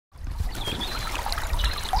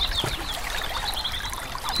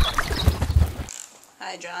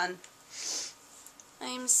Hi, John.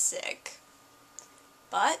 I'm sick.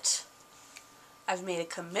 But I've made a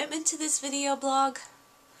commitment to this video blog,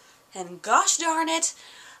 and gosh darn it,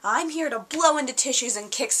 I'm here to blow into tissues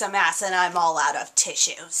and kick some ass, and I'm all out of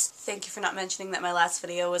tissues. Thank you for not mentioning that my last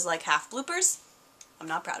video was like half bloopers. I'm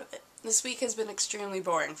not proud of it. This week has been extremely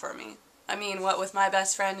boring for me. I mean, what with my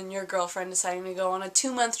best friend and your girlfriend deciding to go on a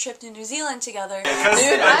 2-month trip to New Zealand together. Dude,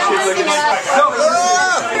 I'm looking at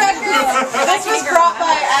this was brought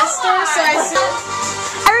by Esther, so I said,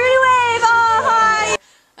 everybody wave! Oh, hi!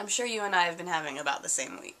 I'm sure you and I have been having about the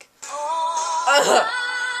same week.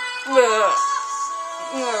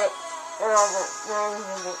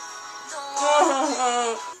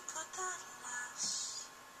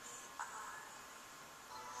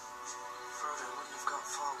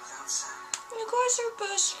 You guys are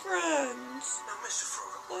best friends. Now, Mr.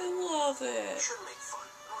 Froggle, I love it. you shouldn't make fun.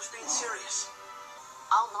 I was being serious.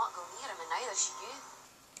 I'll not go near him, and neither should you.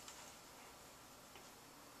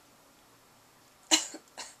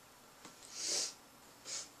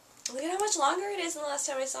 Look at how much longer it is than the last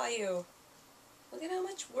time I saw you. Look at how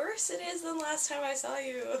much worse it is than the last time I saw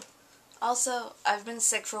you. Also, I've been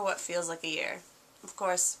sick for what feels like a year. Of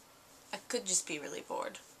course, I could just be really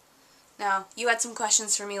bored. Now, you had some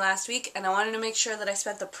questions for me last week, and I wanted to make sure that I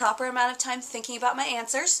spent the proper amount of time thinking about my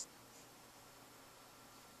answers.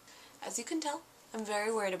 As you can tell, I'm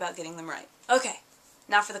very worried about getting them right. Okay,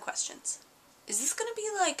 now for the questions. Is this going to be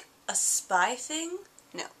like a spy thing?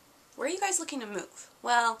 No. Where are you guys looking to move?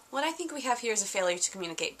 Well, what I think we have here is a failure to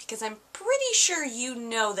communicate, because I'm pretty sure you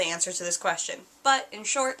know the answer to this question. But, in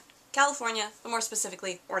short, California, but more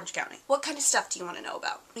specifically, Orange County. What kind of stuff do you want to know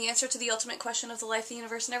about? The answer to the ultimate question of the life, the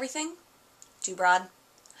universe, and everything? Too broad.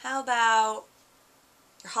 How about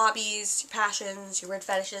your hobbies, your passions, your weird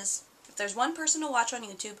fetishes? If there's one person to watch on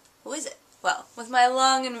YouTube, who is it? Well, with my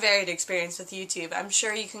long and varied experience with YouTube, I'm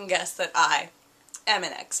sure you can guess that I am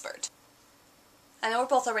an expert. I know we're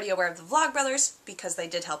both already aware of the Vlogbrothers, because they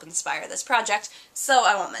did help inspire this project, so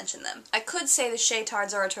I won't mention them. I could say the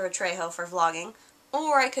Shaytards or Arturo Trejo for vlogging,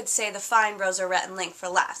 or I could say the Fine Bros or Rhett and Link for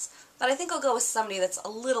laughs, but I think I'll go with somebody that's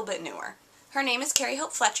a little bit newer. Her name is Carrie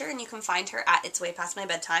Hope Fletcher, and you can find her at It's Way Past My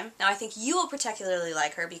Bedtime. Now, I think you will particularly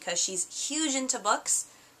like her because she's huge into books,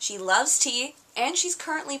 she loves tea, and she's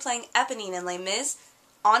currently playing Eponine in Les Mis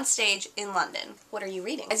on stage in London. What are you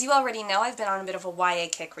reading? As you already know, I've been on a bit of a YA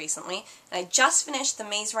kick recently, and I just finished The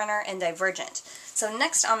Maze Runner and Divergent. So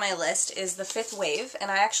next on my list is The Fifth Wave,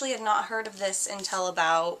 and I actually had not heard of this until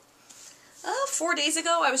about 4 days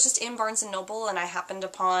ago. I was just in Barnes & Noble, and I happened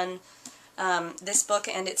upon this book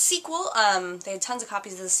and its sequel. They had tons of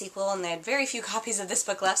copies of the sequel, and they had very few copies of this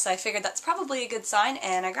book left, so I figured that's probably a good sign,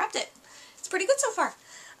 and I grabbed it. It's pretty good so far.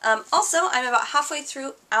 Also, I'm about halfway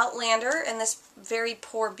through Outlander, and this very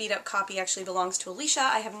poor beat-up copy actually belongs to Alicia.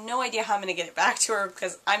 I have no idea how I'm going to get it back to her,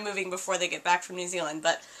 because I'm moving before they get back from New Zealand,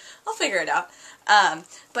 but I'll figure it out.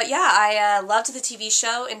 But yeah, I loved the TV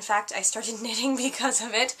show. In fact, I started knitting because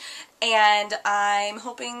of it, and I'm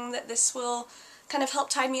hoping that this will kind of help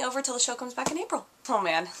tide me over till the show comes back in April. Oh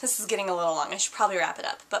man, this is getting a little long. I should probably wrap it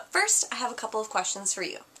up. But first, I have a couple of questions for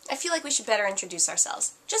you. I feel like we should better introduce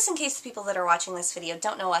ourselves, just in case the people that are watching this video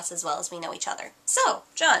don't know us as well as we know each other. So,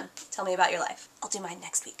 John, tell me about your life. I'll do mine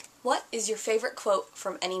next week. What is your favorite quote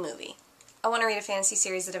from any movie? I want to read a fantasy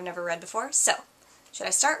series that I've never read before, so should I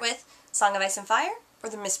start with Song of Ice and Fire or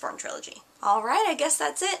the Mistborn trilogy? Alright, I guess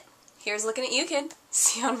that's it. Here's looking at you, kid.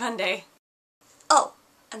 See you on Monday. Oh,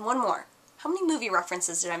 and one more. How many movie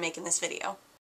references did I make in this video?